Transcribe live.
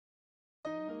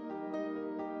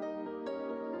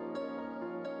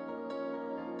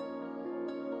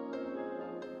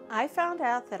I found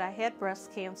out that I had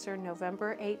breast cancer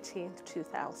November 18th,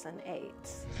 2008.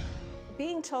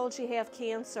 Being told you have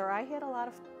cancer, I had a lot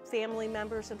of family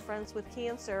members and friends with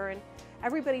cancer, and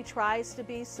everybody tries to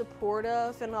be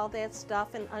supportive and all that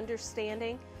stuff and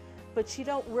understanding, but you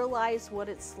don't realize what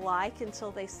it's like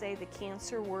until they say the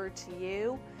cancer word to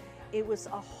you. It was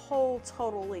a whole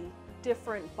totally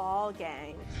different ball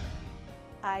game.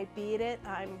 I beat it.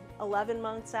 I'm 11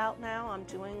 months out now. I'm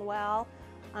doing well.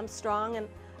 I'm strong, and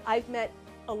I've met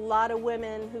a lot of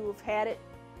women who've had it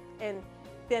and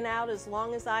been out as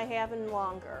long as I have and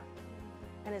longer.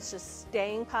 And it's just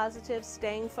staying positive,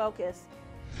 staying focused.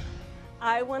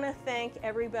 I want to thank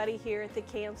everybody here at the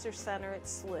Cancer Center at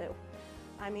SLU.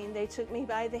 I mean, they took me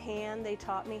by the hand, they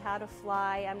taught me how to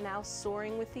fly. I'm now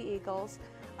soaring with the eagles.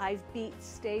 I've beat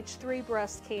stage 3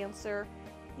 breast cancer.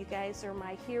 You guys are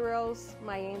my heroes,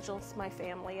 my angels, my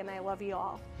family, and I love you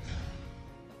all.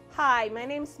 Hi, my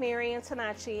name's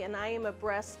Antonacci, and I am a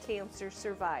breast cancer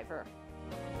survivor.